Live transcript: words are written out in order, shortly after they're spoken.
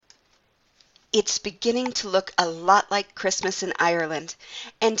It's beginning to look a lot like Christmas in Ireland,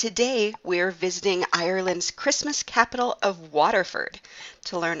 and today we're visiting Ireland's Christmas capital of Waterford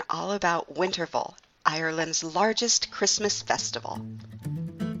to learn all about Winterful, Ireland's largest Christmas festival.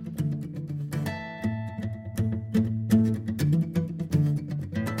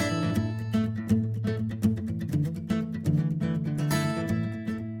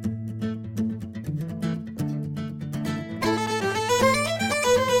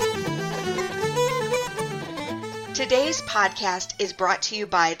 Today's podcast is brought to you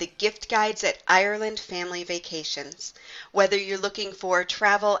by the gift guides at Ireland Family Vacations. Whether you're looking for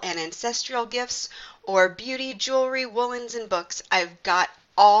travel and ancestral gifts or beauty, jewelry, woolens, and books, I've got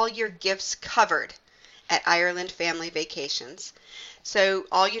all your gifts covered at Ireland Family Vacations. So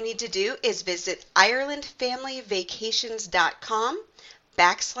all you need to do is visit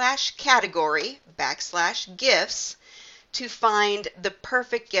irelandfamilyvacations.com/category/gifts to find the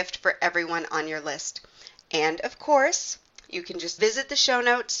perfect gift for everyone on your list. And of course, you can just visit the show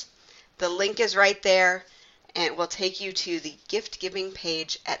notes. The link is right there, and it will take you to the gift giving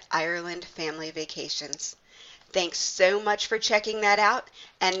page at Ireland Family Vacations. Thanks so much for checking that out.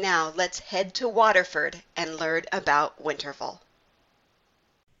 And now let's head to Waterford and learn about Winterful.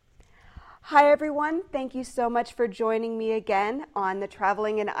 Hi, everyone. Thank you so much for joining me again on the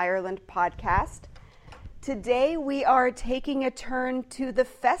Traveling in Ireland podcast. Today we are taking a turn to the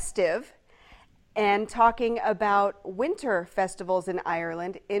festive and talking about winter festivals in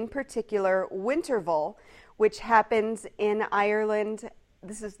Ireland, in particular Winterful, which happens in Ireland.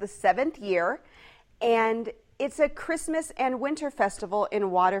 This is the 7th year, and it's a Christmas and winter festival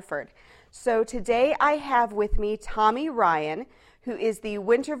in Waterford. So today I have with me Tommy Ryan, who is the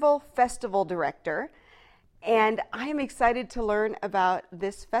Winterful Festival Director, and I am excited to learn about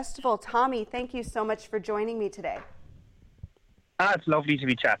this festival. Tommy, thank you so much for joining me today. It's lovely to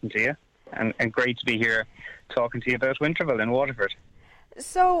be chatting to you. And great to be here talking to you about Winterful in Waterford.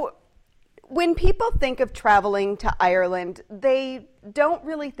 So when people think of traveling to Ireland, they don't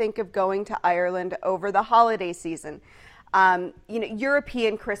really think of going to Ireland over the holiday season.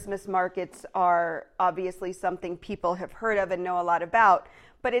 European Christmas markets are obviously something people have heard of and know a lot about,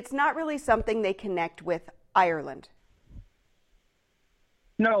 but it's not really something they connect with Ireland.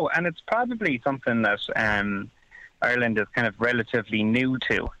 No, and it's probably something that Ireland is kind of relatively new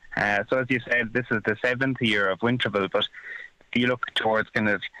to. So as you said, this is the 7th year of Winterful, but if you look towards kind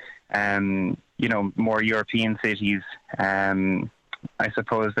of, more European cities, I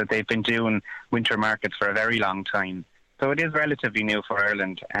suppose that they've been doing winter markets for a very long time. So it is relatively new for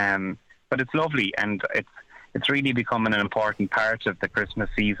Ireland, but it's lovely, and it's really becoming an important part of the Christmas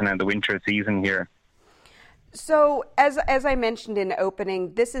season and the winter season here. So as I mentioned in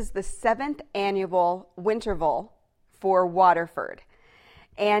opening, this is the 7th annual Winterful for Waterford.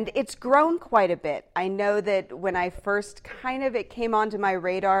 And it's grown quite a bit. I know that when I first it came onto my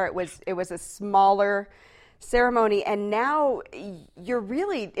radar, it was a smaller ceremony, and now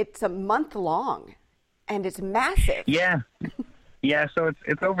it's a month long, and it's massive. Yeah. So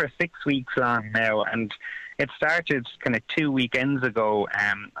it's over 6 weeks long now, and it started kind of 2 weekends ago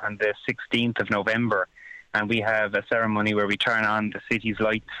on the 16th of November, and we have a ceremony where we turn on the city's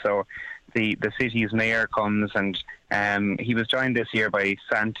lights. So the city's mayor comes, and he was joined this year by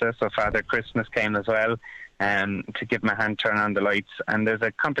Santa, so Father Christmas came as well to give him a hand, turn on the lights. And there's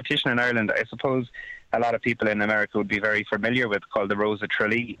a competition in Ireland, I suppose a lot of people in America would be very familiar with, called the Rose of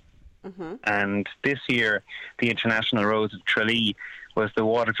Tralee. Mm-hmm. And this year, the International Rose of Tralee was the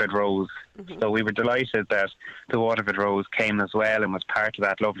Waterford Rose. Mm-hmm. So we were delighted that the Waterford Rose came as well and was part of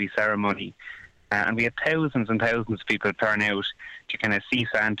that lovely ceremony. And we had thousands and thousands of people turn out to kind of see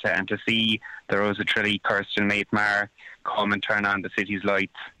Santa and to see the Rose of Tralee, Kirsten Maitmar, come and turn on the city's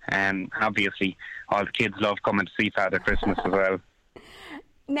lights. And obviously, all the kids love coming to see Father Christmas as well.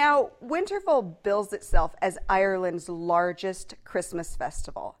 Now, Winterful bills itself as Ireland's largest Christmas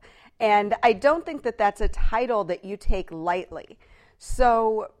festival. And I don't think that that's a title that you take lightly.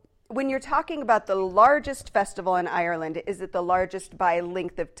 So when you're talking about the largest festival in Ireland, is it the largest by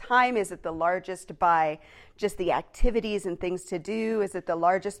length of time? Is it the largest by just the activities and things to do? Is it the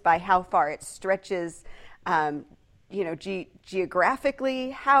largest by how far it stretches, geographically?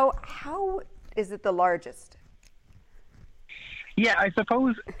 How is it the largest? Yeah, I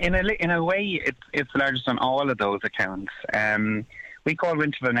suppose in a way it's the largest on all of those accounts. We call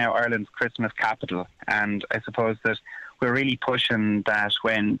Winterful now Ireland's Christmas capital, and I suppose that we're really pushing that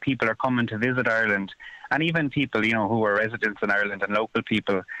when people are coming to visit Ireland, and even people, who are residents in Ireland and local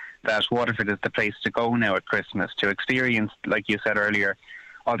people, that Waterford is the place to go now at Christmas to experience, like you said earlier,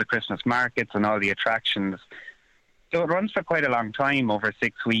 all the Christmas markets and all the attractions. So it runs for quite a long time, over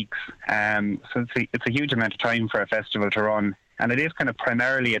 6 weeks. So it's a huge amount of time for a festival to run. And it is kind of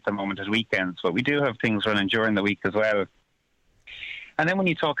primarily at the moment at weekends, but we do have things running during the week as well. And then when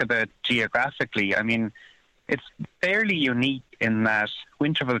you talk about geographically, I mean, it's fairly unique in that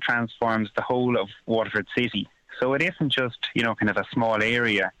Winterville transforms the whole of Waterford City. So it isn't just, kind of a small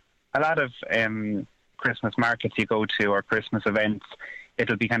area. A lot of Christmas markets you go to or Christmas events,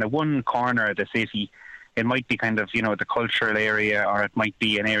 it'll be kind of one corner of the city. It might be kind of, the cultural area, or it might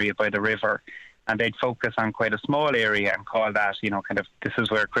be an area by the river. And they'd focus on quite a small area and call that, kind of, this is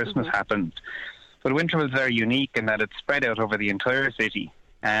where Christmas happens. But Winterville is very unique in that it's spread out over the entire city.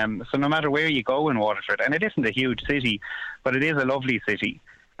 So no matter where you go in Waterford, and it isn't a huge city, but it is a lovely city.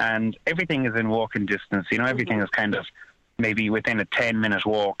 And everything is in walking distance. Everything is kind of maybe within a 10-minute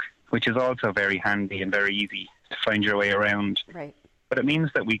walk, which is also very handy and very easy to find your way around. Right. But it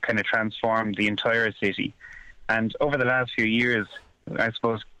means that we kind of transformed the entire city. And over the last few years, I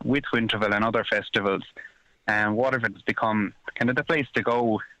suppose, with Winterville and other festivals, Waterford has become kind of the place to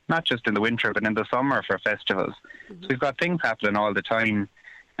go, not just in the winter, but in the summer for festivals. So we've got things happening all the time.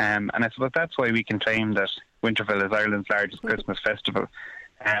 And I suppose that's why we can claim that Winterville is Ireland's largest Christmas festival.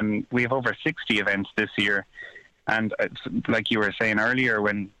 We have over 60 events this year. And like you were saying earlier,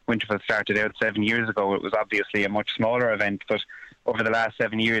 when Winterville started out 7 years ago, it was obviously a much smaller event, but over the last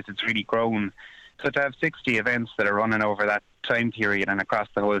 7 years, it's really grown. So to have 60 events that are running over that time period and across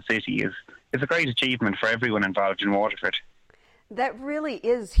the whole city is a great achievement for everyone involved in Waterford. That really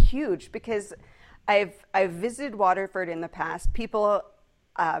is huge, because I've visited Waterford in the past. People,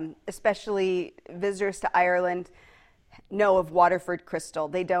 especially visitors to Ireland, know of Waterford Crystal.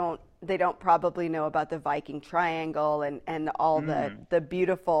 They don't probably know about the Viking Triangle and all the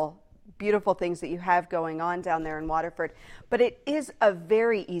beautiful things that you have going on down there in Waterford. But it is a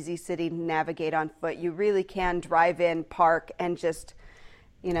very easy city to navigate on foot. You really can drive in, park, and just,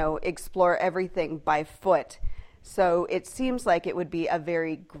 explore everything by foot. So it seems like it would be a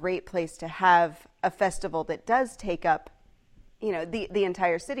very great place to have a festival that does take up, the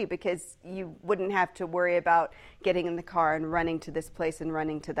entire city, because you wouldn't have to worry about getting in the car and running to this place and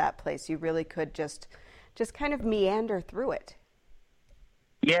running to that place. You really could just kind of meander through it.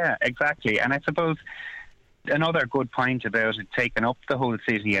 Yeah, exactly. And I suppose another good point about it taking up the whole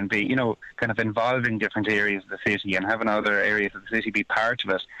city and be, kind of involving different areas of the city and having other areas of the city be part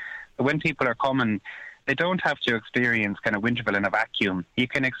of it. But when people are coming, they don't have to experience kind of Winterville in a vacuum. You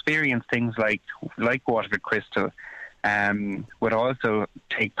can experience things like Waterford Crystal, would also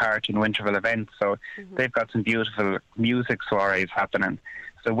take part in Winterville events. So they've got some beautiful music soirees happening.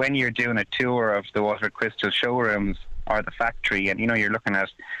 So when you're doing a tour of the Waterford Crystal showrooms or the factory, and you're looking at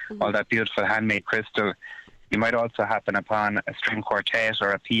all that beautiful handmade crystal, you might also happen upon a string quartet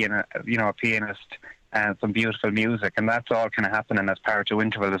or a pianist, and some beautiful music, and that's all kind of happening as part of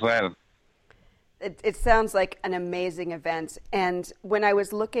Winterville as well. It sounds like an amazing event. And when I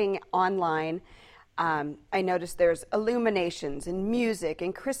was looking online, I noticed there's illuminations and music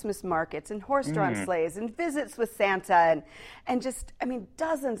and Christmas markets and horse-drawn sleighs and visits with Santa and just,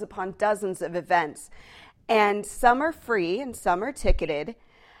 dozens upon dozens of events. And some are free and some are ticketed.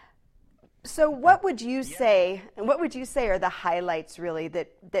 So what would you say are the highlights really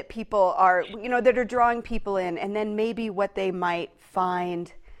that people are, that are drawing people in, and then maybe what they might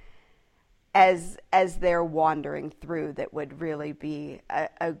find as they're wandering through that would really be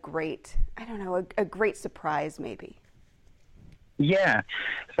a great, a great surprise maybe? Yeah.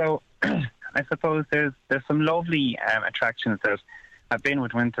 So I suppose there's some lovely attractions that have been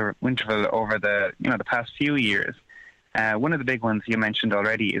with Winterville over the past few years. One of the big ones you mentioned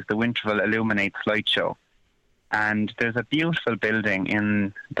already is the Winterville Illuminates Light Show. And there's a beautiful building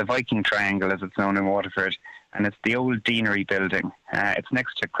in the Viking Triangle, as it's known in Waterford, and it's the old Deanery building. It's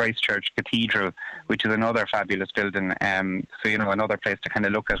next to Christchurch Cathedral, which is another fabulous building, so another place to kind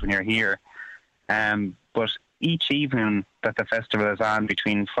of look at when you're here. But each evening that the festival is on,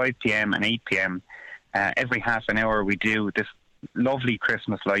 between 5 p.m. and 8 p.m, every half an hour we do this lovely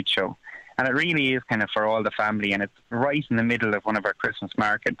Christmas light show. And it really is kind of for all the family, and it's right in the middle of one of our Christmas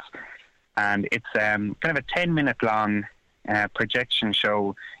markets. And it's kind of a 10-minute long projection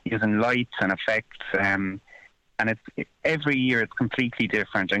show using lights and effects. And every year it's completely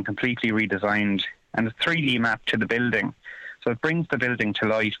different and completely redesigned. And it's 3D mapped to the building. So it brings the building to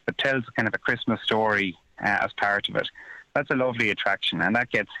life, but tells kind of a Christmas story as part of it. That's a lovely attraction, and that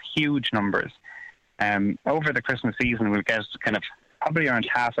gets huge numbers. Over the Christmas season, we'll get kind of probably around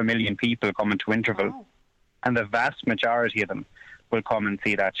 500,000 people coming to Winterville. Wow. And the vast majority of them will come and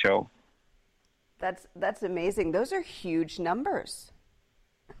see that show. That's amazing. Those are huge numbers.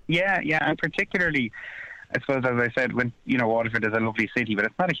 Yeah, and particularly, I suppose, as I said, when Waterford is a lovely city, but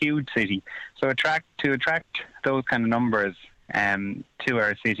it's not a huge city. So to attract those kind of numbers to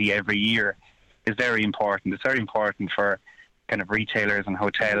our city every year is very important. It's very important for kind of retailers and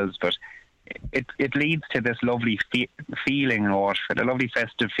hotels, but it leads to this lovely feeling in Waterford, a lovely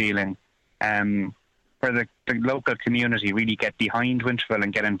festive feeling, where the local community really get behind Winterville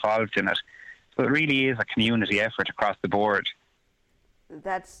and get involved in it. So it really is a community effort across the board.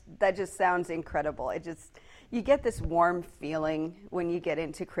 That just sounds incredible. You get this warm feeling when you get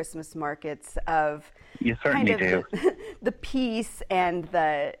into Christmas markets of you certainly do. The peace and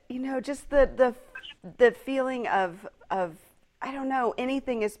the just the feeling of I don't know,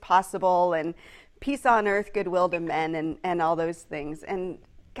 anything is possible, and peace on earth, goodwill to men, and all those things. And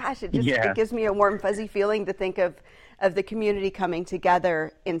gosh, it gives me a warm fuzzy feeling to think of the community coming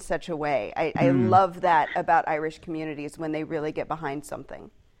together in such a way. I love that about Irish communities when they really get behind something.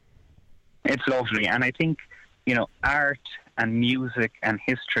 It's lovely, and I think art and music and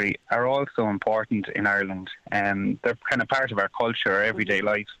history are also important in Ireland. They're kind of part of our culture, our everyday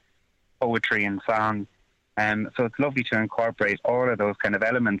life, poetry and song. So it's lovely to incorporate all of those kind of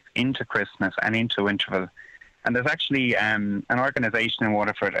elements into Christmas and into Winterville. And there's actually an organisation in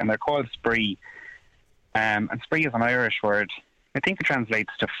Waterford, and they're called Spree. And Spree is an Irish word. I think it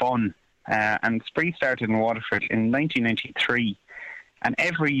translates to fun. And Spree started in Waterford in 1993. And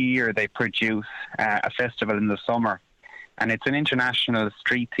every year they produce a festival in the summer. And it's an international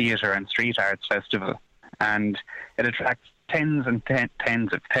street theatre and street arts festival. And it attracts tens and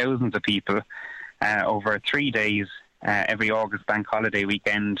tens of thousands of people over 3 days every August bank holiday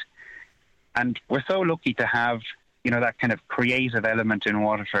weekend. And we're so lucky to have, that kind of creative element in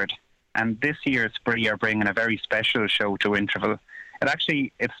Waterford. And this year, Spree are bringing a very special show to Winterville.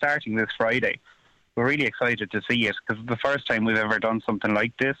 It's starting this Friday. We're really excited to see it because it's the first time we've ever done something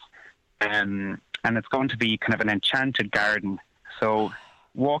like this. And it's going to be kind of an enchanted garden. So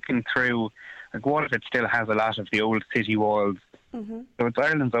walking through, Waterford still has a lot of the old city walls. Mm-hmm. So it's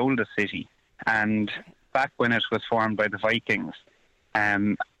Ireland's oldest city. And back when it was formed by the Vikings,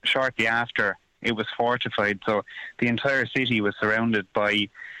 shortly after, it was fortified. So the entire city was surrounded by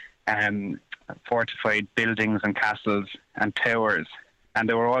fortified buildings and castles and towers, and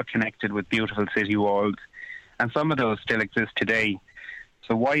they were all connected with beautiful city walls. And some of those still exist today.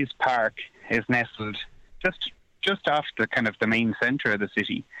 So Wise Park is nestled just off the kind of the main centre of the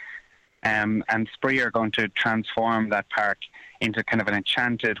city. And Spree are going to transform that park into kind of an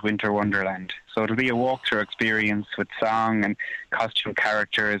enchanted winter wonderland. So it'll be a walkthrough experience with song and costume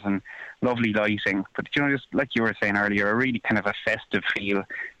characters and lovely lighting. But, just like you were saying earlier, a really kind of a festive feel,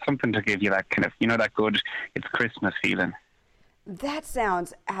 something to give you that kind of, that good, it's Christmas feeling. That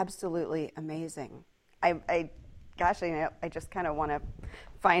sounds absolutely amazing. I just kind of want to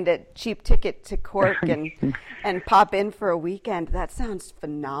find a cheap ticket to Cork and pop in for a weekend. That sounds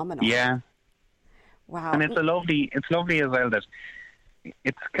phenomenal. Yeah. Wow. And it's lovely as well that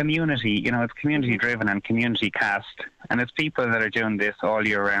it's community, it's community driven and community cast, and it's people that are doing this all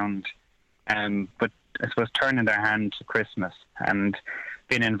year round. But I suppose turning their hand to Christmas and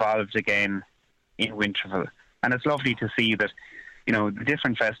being involved again in Winterville. And it's lovely to see that, the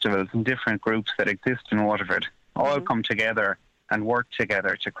different festivals and different groups that exist in Waterford all come together and work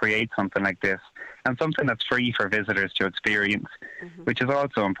together to create something like this, and something that's free for visitors to experience, which is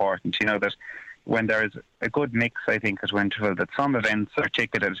also important, that when there's a good mix, I think, at Winterville, that some events are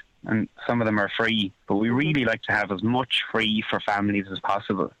ticketed and some of them are free, but we really like to have as much free for families as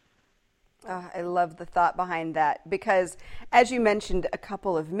possible. Oh, I love the thought behind that, because as you mentioned a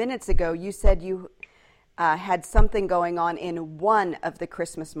couple of minutes ago, you said you had something going on in one of the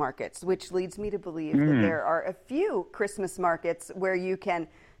Christmas markets, which leads me to believe that there are a few Christmas markets where you can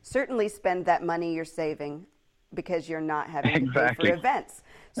certainly spend that money you're saving because you're not having to pay for events.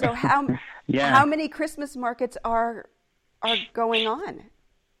 So how many Christmas markets are going on?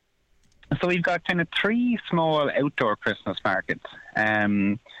 So we've got kind of 3 small outdoor Christmas markets.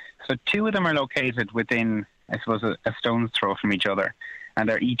 So 2 of them are located within, I suppose, a stone's throw from each other, and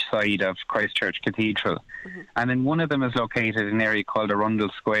they're each side of Christchurch Cathedral. And then one of them is located in an area called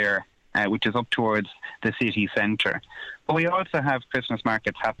Arundel Square, which is up towards the city centre. But we also have Christmas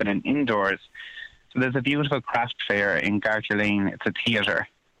markets happening indoors. So there's a beautiful craft fair in Garter Lane. It's a theatre,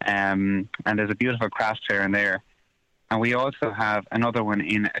 and there's a beautiful craft fair in there. And we also have another one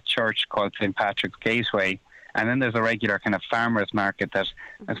in a church called St. Patrick's Gateway. And then there's a regular kind of farmers market that,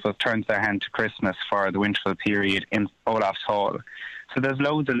 I suppose, turns their hand to Christmas for the Winterville period in Olaf's Hall. So there's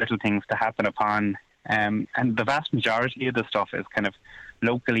loads of little things to happen upon. And the vast majority of the stuff is kind of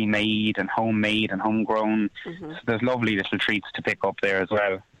locally made and homemade and homegrown. So there's lovely little treats to pick up there as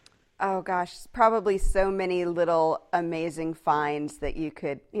well. Oh gosh, probably so many little amazing finds that you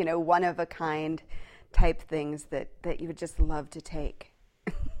could, one of a kind type things that you would just love to take.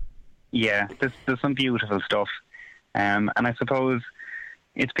 Yeah, there's some beautiful stuff. And I suppose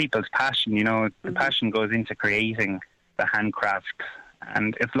it's people's passion, the passion goes into creating the handcraft,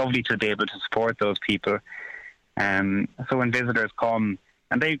 and it's lovely to be able to support those people. So when visitors come,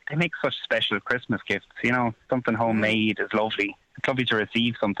 and they make such special Christmas gifts, something homemade is lovely. It's lovely to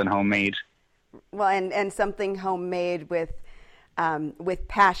receive something homemade. Well, and something homemade with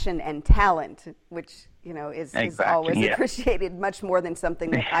passion and talent, which is always appreciated much more than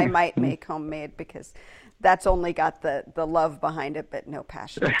something that I might make homemade, because that's only got the love behind it, but no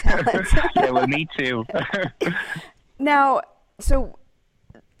passion or talent. Yeah, well, me too. Now, so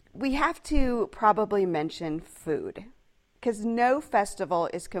we have to probably mention food, because no festival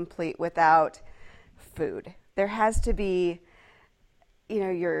is complete without food. There has to be,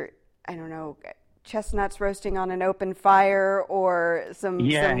 chestnuts roasting on an open fire, or some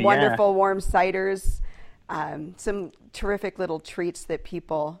wonderful warm ciders, some terrific little treats that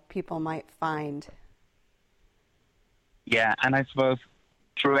people might find. Yeah, and I suppose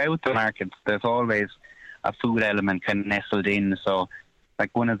throughout the markets, there's always a food element kind of nestled in. So,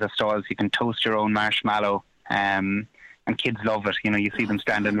 like one of the stalls, you can toast your own marshmallow, and kids love it. You see them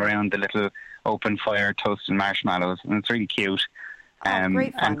standing around the little open fire toasting marshmallows, and it's really cute.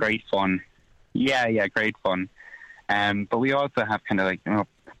 Great fun. And great fun. Yeah, great fun. But we also have kind of like,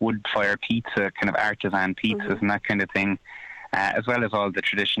 wood fire pizza, kind of artisan pizzas and that kind of thing, as well as all the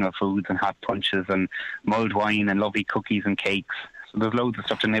traditional foods and hot punches and mulled wine and lovely cookies and cakes. So there's loads of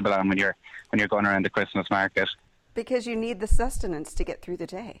stuff to nibble on when you're going around the Christmas market. Because you need the sustenance to get through the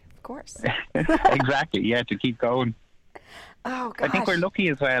day, of course. Exactly, yeah, to keep going. Oh, gosh. I think we're lucky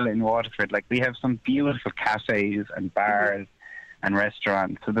as well in Waterford. Like, we have some beautiful cafes and bars and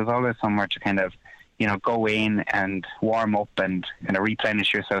restaurants. So there's always somewhere to kind of, go in and warm up and kind of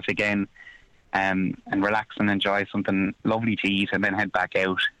replenish yourself again, and relax and enjoy something lovely to eat, and then head back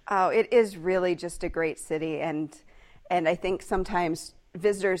out. Oh, it is really just a great city. And I think sometimes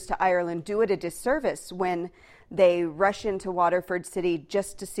visitors to Ireland do it a disservice when they rush into Waterford City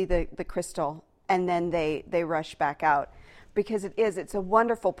just to see the Crystal, and then they rush back out, because it's a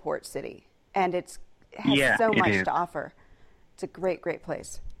wonderful port city, and it has so much to offer. It's a great, great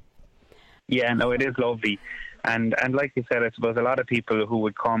place. Yeah, no, it is lovely. And like you said, I suppose a lot of people who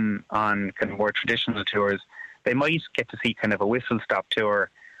would come on kind of more traditional tours, they might get to see kind of a whistle-stop tour,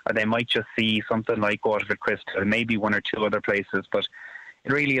 or they might just see something like Waterford Crystal, and maybe one or two other places. But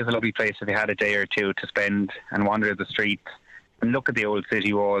it really is a lovely place if you had a day or two to spend and wander the streets and look at the old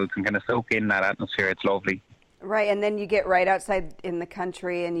city walls and kind of soak in that atmosphere. It's lovely. Right, and then you get right outside in the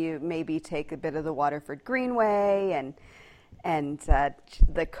country, and you maybe take a bit of the Waterford Greenway and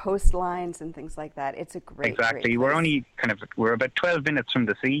the coastlines and things like that. It's a great Exactly. Great We're about 12 minutes from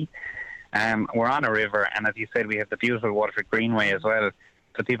the sea. We're on a river, and as you said, we have the beautiful Waterford Greenway as well,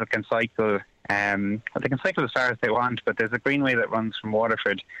 so people can cycle. They can cycle as far as they want, but there's a greenway that runs from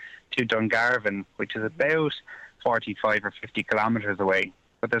Waterford to Dungarvan, which is about 45 or 50 kilometres away.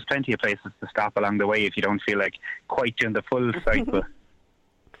 But there's plenty of places to stop along the way if you don't feel like quite doing the full cycle.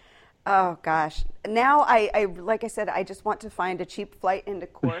 Oh, gosh. Now, I like I said, I just want to find a cheap flight into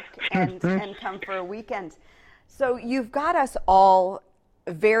Cork and come for a weekend. So you've got us all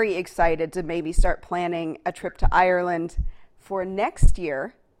very excited to maybe start planning a trip to Ireland for next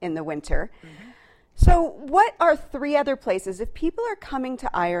year in the winter. So what are 3 other places, if people are coming to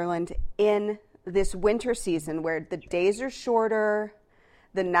Ireland in this winter season where the days are shorter,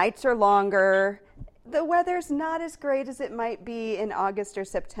 the nights are longer, the weather's not as great as it might be in August or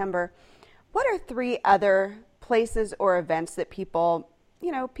September, what are 3 other places or events that people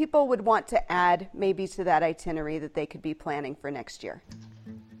would want to add maybe to that itinerary that they could be planning for next year?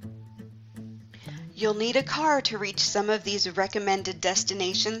 You'll need a car to reach some of these recommended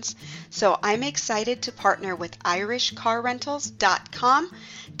destinations, so I'm excited to partner with irishcarrentals.com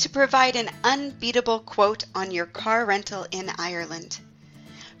to provide an unbeatable quote on your car rental in Ireland.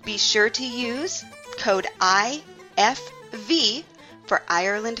 Be sure to use code IFV for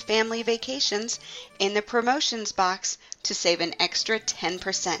Ireland Family Vacations in the promotions box to save an extra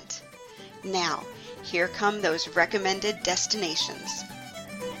 10%. Now, here come those recommended destinations.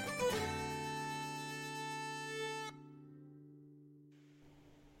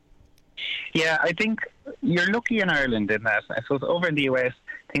 Yeah, I think you're lucky in Ireland in that, I suppose, over in the US,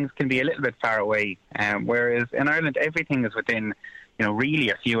 things can be a little bit far away, whereas in Ireland, everything is within, really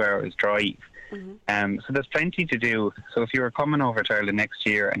a few hours drive. So there's plenty to do. So if you were coming over to Ireland next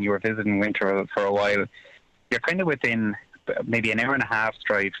year and you were visiting Winterville for a while, you're kind of within maybe an hour and a half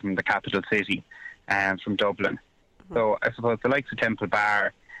drive from the capital city, from Dublin. Mm-hmm. So I suppose the likes of Temple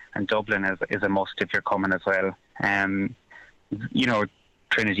Bar and Dublin is a must if you're coming as well.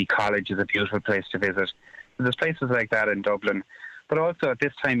 Trinity College is a beautiful place to visit. So there's places like that in Dublin. But also at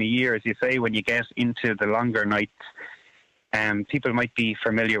this time of year, as you say, when you get into the longer nights, people might be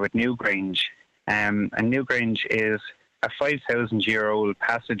familiar with Newgrange. And Newgrange is a 5,000-year-old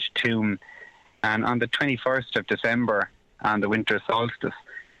passage tomb. And on the 21st of December, on the winter solstice,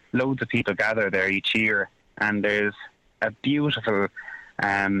 loads of people gather there each year. And there's a beautiful,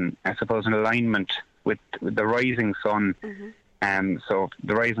 an alignment with the rising sun. Mm-hmm. So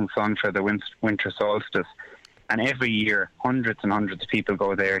the rising sun for the winter solstice. And every year, hundreds and hundreds of people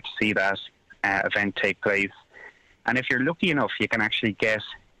go there to see that event take place. And if you're lucky enough, you can actually get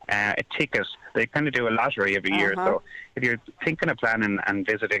a ticket. They kind of do a lottery every year. So if you're thinking of planning and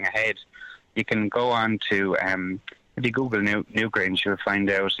visiting ahead, you can go on to, if you Google Newgrange, you'll find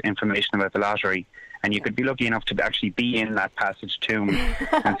out information about the lottery. And you could be lucky enough to actually be in that passage tomb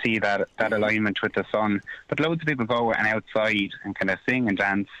and see that alignment with the sun. But loads of people go and outside and kind of sing and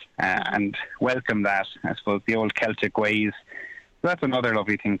dance and welcome that, I suppose, the old Celtic ways. So that's another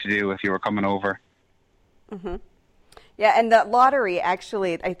lovely thing to do if you were coming over. Mm-hmm. Yeah, and the lottery,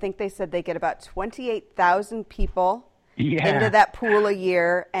 actually, I think they said they get about 28,000 people into that pool a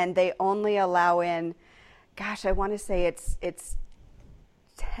year, and they only allow in, gosh, I want to say it's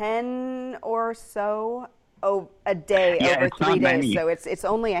 10 or so a day over 3 days. So it's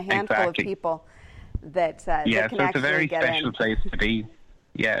only a handful of people that can actually get in. Yeah, so it's a very special place to be.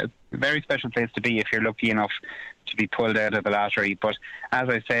 Yeah, it's a very special place to be if you're lucky enough to be pulled out of the lottery. But as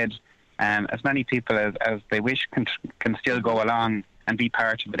I said, as many people as they wish can still go along and be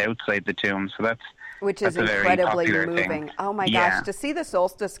part of it outside the tomb. So which is incredibly moving. Thing. Oh my gosh, to see the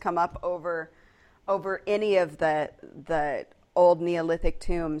solstice come up over any of the old Neolithic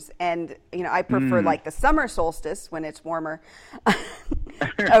tombs, and I prefer like the summer solstice when it's warmer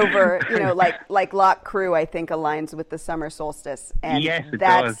over like Loch Crew, I think aligns with the summer solstice, and yes, it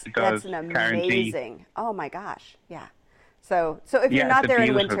does. That's an amazing. Oh my gosh, yeah. So if you're not there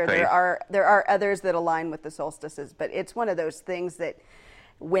in winter, place. there are others that align with the solstices, but it's one of those things that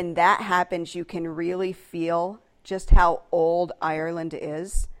when that happens, you can really feel just how old Ireland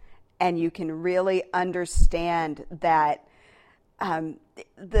is, and you can really understand that.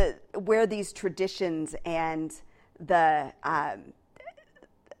 Where these traditions and the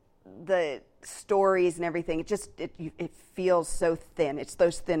stories and everything, it feels so thin. It's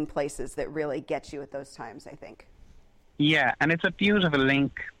those thin places that really get you at those times, I think. Yeah, and it's a beautiful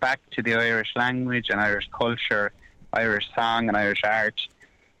link back to the Irish language and Irish culture, Irish song and Irish art.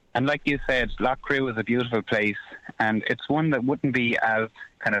 And like you said, Loch Crew is a beautiful place, and it's one that wouldn't be as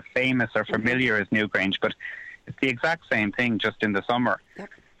kind of famous or familiar as Newgrange, but it's the exact same thing, just in the summer. Yep.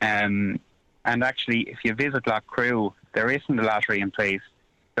 And actually, if you visit Loch Crew, there isn't a lottery in place,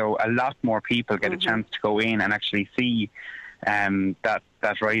 so a lot more people get a chance to go in and actually see that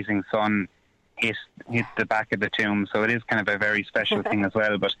rising sun hit the back of the tomb. So it is kind of a very special thing as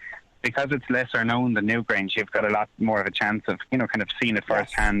well. But because it's lesser known than Newgrange, you've got a lot more of a chance of kind of seeing it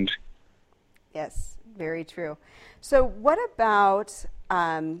firsthand. Yes, very true. So what about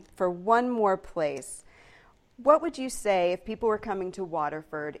for one more place? What would you say if people were coming to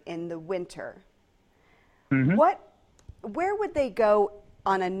Waterford in the winter? Mm-hmm. Where would they go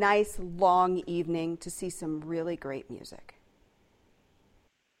on a nice long evening to see some really great music?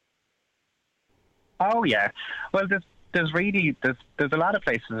 Oh yeah, well there's a lot of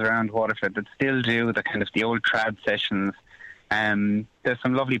places around Waterford that still do the old trad sessions. There's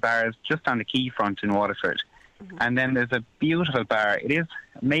some lovely bars just on the quayfront in Waterford, and then there's a beautiful bar. It is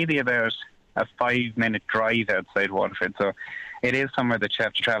maybe about a 5-minute drive outside Waterford, so it is somewhere that you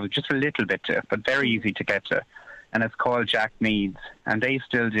have to travel just a little bit to, but very easy to get to. And it's called Jack Meads, and they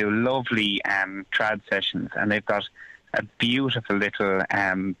still do lovely trad sessions, and they've got a beautiful little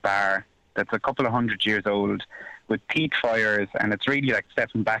bar that's a couple of 100 years old with peat fires, and it's really like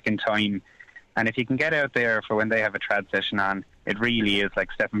stepping back in time. And if you can get out there for when they have a trad session on, it really is like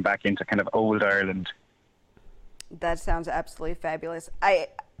stepping back into kind of old Ireland. That sounds absolutely fabulous.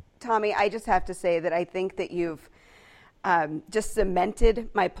 Tommy, I just have to say that I think that you've just cemented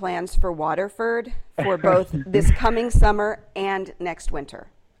my plans for Waterford for both this coming summer and next winter.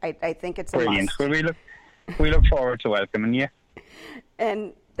 I think it's a brilliant. must. Well, we look forward to welcoming you.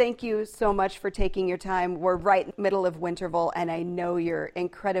 And thank you so much for taking your time. We're right in the middle of Winterval, and I know you're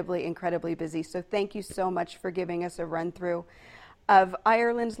incredibly, incredibly busy. So thank you so much for giving us a run through of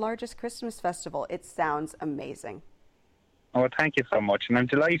Ireland's largest Christmas festival. It sounds amazing. Oh, thank you so much. And I'm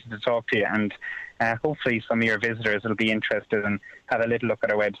delighted to talk to you. And hopefully some of your visitors will be interested and have a little look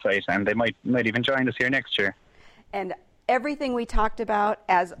at our website, and they might even join us here next year. And everything we talked about,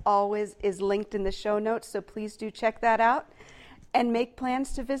 as always, is linked in the show notes, so please do check that out and make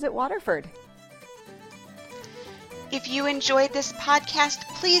plans to visit Waterford. If you enjoyed this podcast,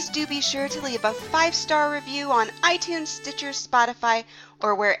 please do be sure to leave a 5-star review on iTunes, Stitcher, Spotify,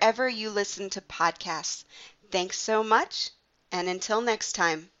 or wherever you listen to podcasts. Thanks so much, and until next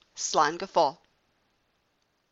time, Slán go fóill.